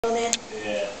it?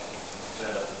 Yeah.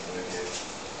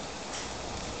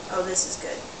 Oh, this is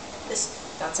good.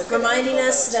 That's a good reminding angle,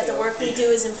 us though, that the too. work we do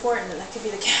is important. That could be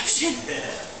the caption.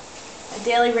 A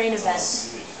daily rain event.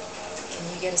 Can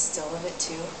you get a still of it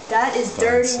too? That is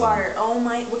dirty water. Oh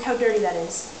my, look how dirty that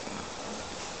is.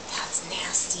 That's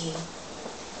nasty.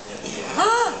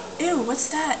 Ah! Ew, what's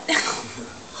that?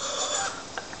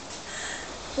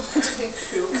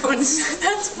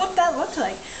 That's what that looked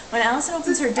like. When Allison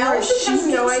opens her door, she has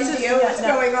no idea what's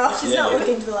going on. She's not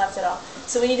looking to the left at all.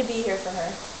 So we need to be here for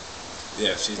her.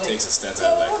 Yeah, she takes a step out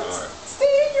of that car. Stay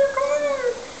in your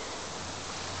car!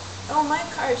 Oh, my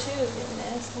car too is getting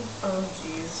nasty. Oh,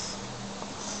 jeez.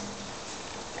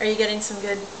 Are you getting some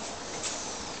good?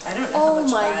 I don't know how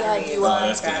much God, you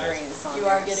are. batteries on You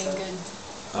there, are getting so. good.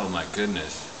 Oh my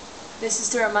goodness. This is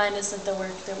to remind us that the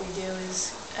work that we do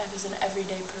has an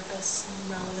everyday purpose and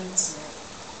relevance.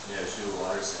 Yeah, shoot a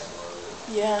water sample of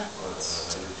it. Yeah.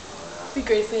 It'd It'd be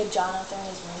great if we had John out there in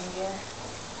his rain gear.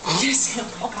 Oh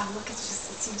my god, look, it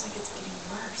seems like it's getting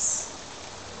worse.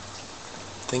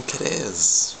 I think it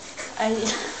is.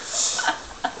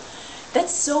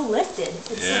 That's so lifted.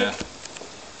 It's yeah. like,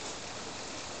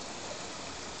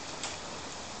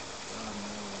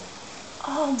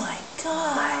 oh my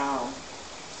god. Wow.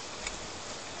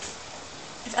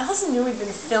 If Allison knew we'd been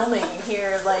filming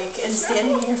here, like, and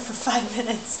standing here for 5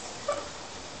 minutes.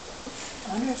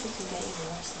 I wonder if it could get even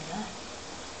worse than that.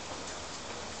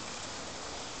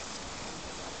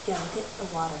 Yeah, look at the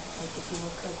water. Like, if you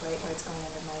look like right where it's going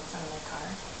under my front of my car,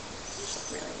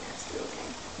 it's really nasty looking.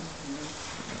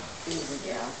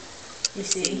 Yeah. You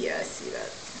see? Yeah, I see that.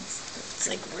 It's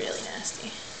like really nasty.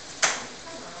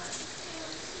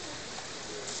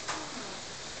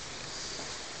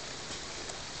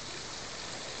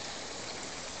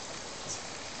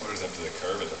 What is up to the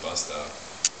curb at the bus stop?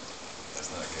 That's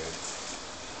not good.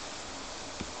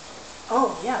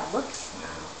 Oh, yeah, look.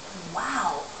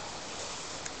 Wow.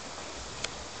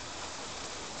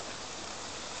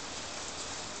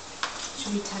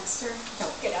 Should we text her?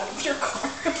 Don't get out of your car.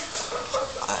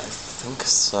 I think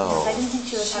so. If I didn't think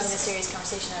she was having a serious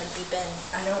conversation, I would beep in.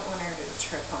 I don't want her to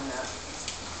trip on that.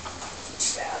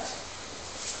 It's bad.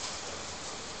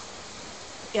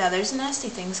 Yeah, there's nasty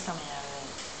things coming out of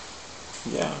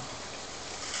it. Yeah.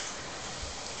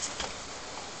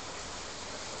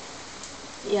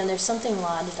 Yeah, and there's something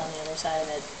lodged on the other side of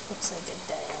it. Looks like a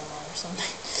dead animal or something.